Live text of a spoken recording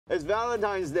It's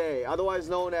Valentine's Day, otherwise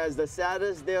known as the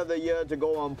saddest day of the year to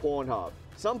go on Pornhub.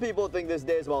 Some people think this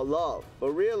day is about love,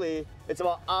 but really, it's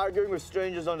about arguing with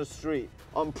strangers on the street.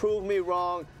 On Prove Me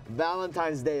Wrong,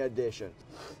 Valentine's Day edition.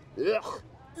 Ugh.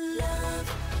 Love's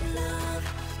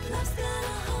got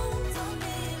a hold on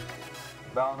me.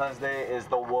 Valentine's Day is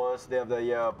the worst day of the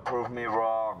year. Prove me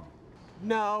wrong.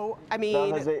 No, I mean...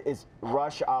 Valentine's Day is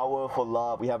rush hour for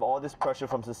love. We have all this pressure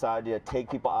from society to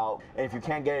take people out. And if you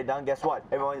can't get it done, guess what?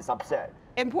 Everyone is upset.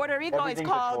 In Puerto Rico, it's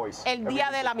called El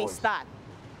Día de la Amistad,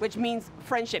 which means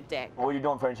Friendship Day. What do you do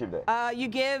on Friendship Day? You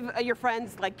give your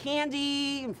friends like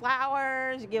candy and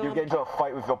flowers. You get into a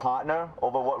fight with your partner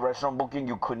over what restaurant booking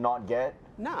you could not get?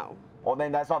 No. Well,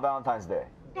 then that's not Valentine's Day.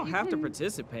 You don't have to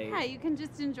participate. Yeah, you can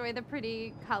just enjoy the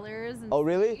pretty colors. And oh,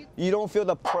 really? You don't feel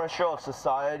the pressure of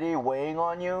society weighing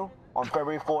on you on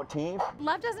February 14th?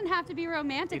 Love doesn't have to be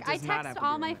romantic. I text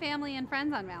all my family and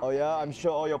friends on Valentine's Day. Oh, yeah? I'm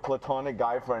sure all your platonic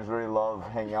guy friends really love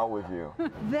hanging out with you.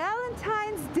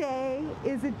 Valentine's Day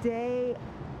is a day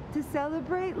to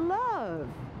celebrate love.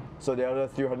 So the other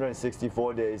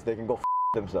 364 days, they can go f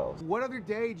themselves. What other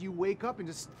day do you wake up and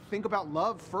just think about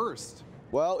love first?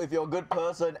 Well, if you're a good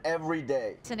person, every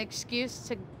day. It's an excuse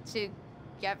to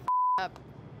get up,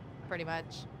 pretty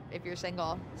much, if you're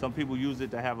single. Some people use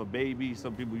it to have a baby,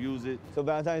 some people use it. So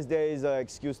Valentine's Day is an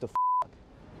excuse to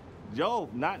Yo,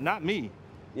 not me.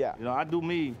 Yeah. You know, I do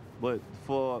me, but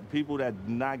for people that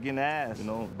not getting ass, you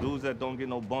know, dudes that don't get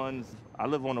no buns. I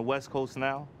live on the West Coast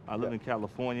now. I live in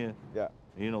California. Yeah.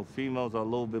 You know, females are a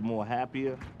little bit more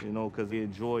happier, you know, because they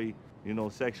enjoy, you know,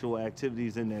 sexual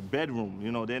activities in their bedroom.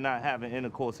 You know, they're not having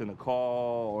intercourse in the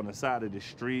car, on the side of the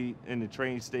street, in the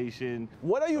train station.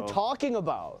 What are you talking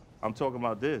about? I'm talking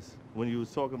about this. When you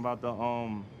was talking about the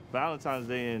Valentine's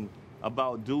Day and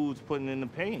about dudes putting in the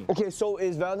pain. Okay, so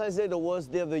is Valentine's Day the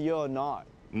worst day of the year or not?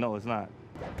 No, it's not.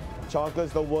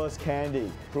 Chocolate's the worst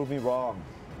candy. Prove me wrong.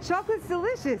 Chocolate's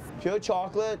delicious. Pure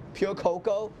chocolate, pure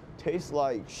cocoa, tastes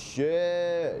like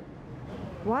shit.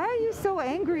 Why are you so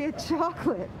angry at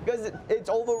chocolate? Because it's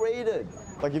overrated.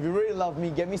 Like, if you really love me,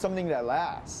 get me something that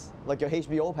lasts. Like your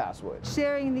HBO password.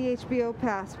 Sharing the HBO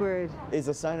password is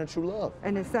a sign of true love.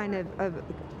 And a sign of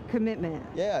commitment.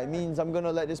 Yeah, it means I'm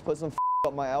gonna let this person f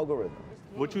up my algorithm.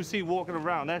 What you see walking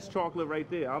around, that's chocolate right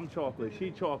there. I'm chocolate,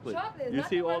 she chocolate. You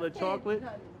see all the chocolate?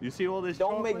 You see all this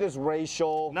chocolate? Don't make this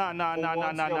racial. Nah. I'm not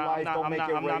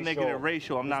making it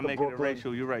racial. I'm not making it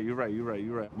racial. You're right.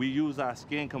 We use our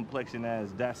skin complexion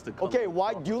as that's the color. Okay,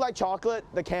 why do you like chocolate,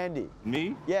 the candy?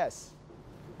 Me? Yes.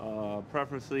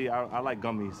 Preferably, I like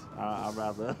gummies. I'd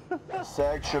rather.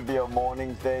 Sex should be a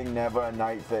morning thing, never a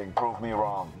night thing. Prove me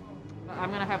wrong.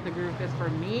 I'm gonna have to agree with this. For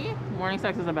me, morning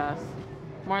sex is the best.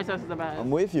 Morning sex is the best. I'm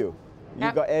with you.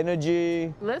 You got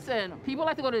energy. Listen, people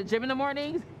like to go to the gym in the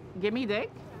mornings, give me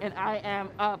dick, and I am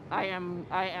up. I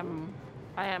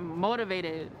am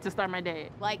motivated to start my day.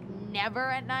 Like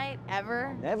never at night,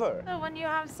 ever? Never. So when you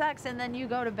have sex and then you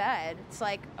go to bed, it's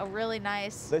like a really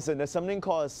nice... Listen, there's something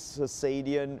called a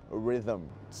circadian rhythm.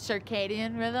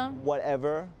 Circadian rhythm?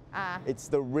 Whatever. It's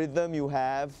the rhythm you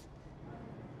have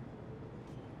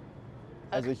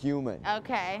as a human.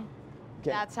 Okay.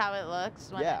 That's how it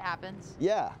looks when it happens?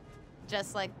 Yeah.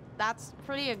 Just like, that's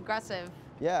pretty aggressive.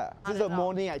 Yeah. This is a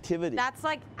morning activity. That's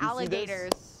like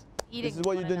alligators eating. This is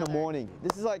what you do in the morning.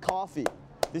 This is like coffee.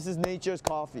 This is nature's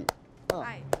coffee.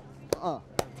 That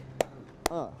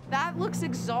looks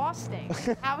exhausting.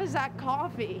 How is that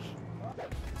coffee?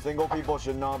 Single people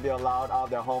should not be allowed out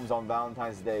of their homes on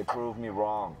Valentine's Day. Prove me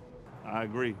wrong. I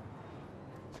agree.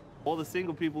 All the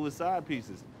single people with side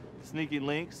pieces. Sneaky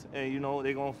links, and you know,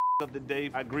 they're gonna f up the day.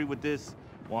 I agree with this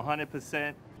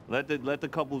 100%. Let the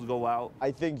couples go out. I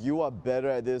think you are better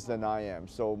at this than I am,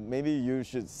 so maybe you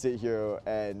should sit here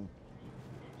and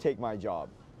take my job,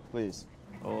 please.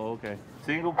 Oh, okay.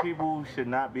 Single people should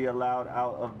not be allowed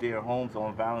out of their homes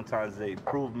on Valentine's Day.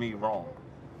 Prove me wrong.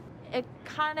 It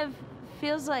kind of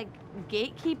feels like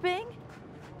gatekeeping.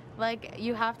 Like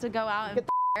you have to go out and get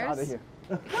the out of here.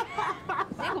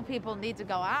 Single people need to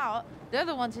go out. They're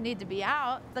the ones who need to be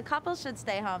out. The couple should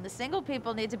stay home. The single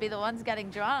people need to be the ones getting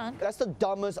drunk. That's the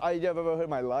dumbest idea I've ever heard in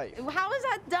my life. How is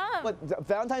that dumb? But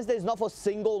Valentine's Day is not for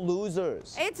single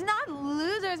losers. It's not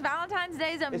losers. Valentine's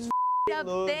Day is a up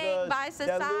thing by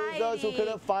society. They're losers who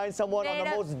couldn't find someone on the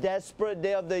most desperate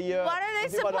day of the year. What are they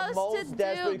supposed to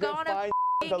do? Go on a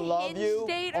to love you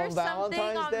date or on something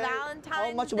Valentine's on Day? Valentine's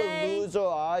How much of a Day. loser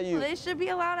are you? They should be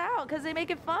allowed out because they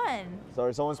make it fun.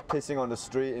 Sorry, someone's pissing on the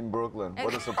street in Brooklyn.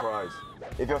 What a surprise.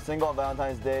 If you're single on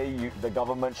Valentine's Day, the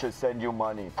government should send you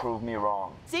money. Prove me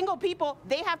wrong. Single people,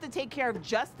 they have to take care of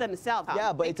just themselves.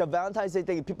 Yeah, but it's a Valentine's Day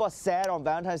thing. People are sad on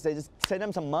Valentine's Day. Just send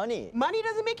them some money. Money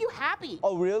doesn't make you happy.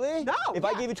 Oh, really? No. If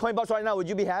I give you 20 bucks right now, would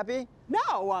you be happy? No.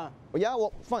 Well, yeah,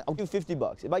 well, fine. I'll give you 50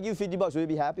 bucks. If I give you 50 bucks, would you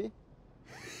be happy?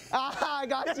 I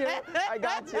got you. I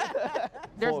got you.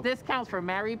 There's discounts for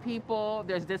married people.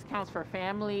 There's discounts for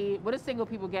family. What do single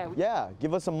people get? Yeah,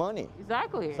 give us some money.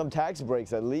 Exactly. Some tax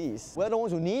breaks at least. We're the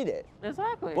ones who need it.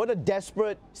 Exactly. We're the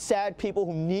desperate, sad people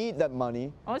who need that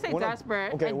money. I won't say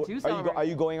desperate. Okay, I do celebrate. are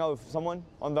you going out with someone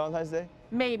on Valentine's Day?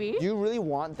 Maybe. Do you really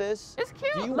want this? It's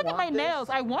cute. Do you Look at want my this? nails.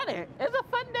 I want it. It's a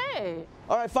fun day.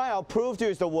 All right, fine. I'll prove to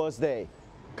you it's the worst day.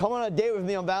 Come on a date with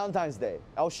me on Valentine's Day.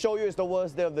 I'll show you it's the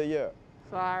worst day of the year.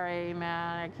 Sorry,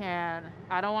 man. I can't.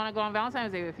 I don't want to go on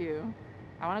Valentine's Day with you.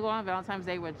 I want to go on Valentine's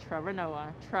Day with Trevor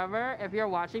Noah. Trevor, if you're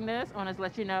watching this, I want to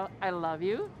let you know I love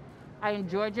you. I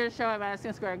enjoyed your show at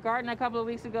Madison Square Garden a couple of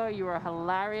weeks ago. You were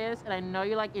hilarious, and I know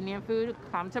you like Indian food.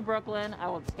 Come to Brooklyn. I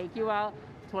will take you out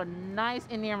to a nice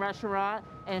Indian restaurant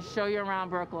and show you around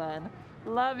Brooklyn.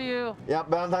 Love you. Yeah,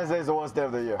 Valentine's Day is the worst day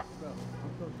of the year.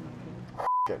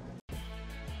 It.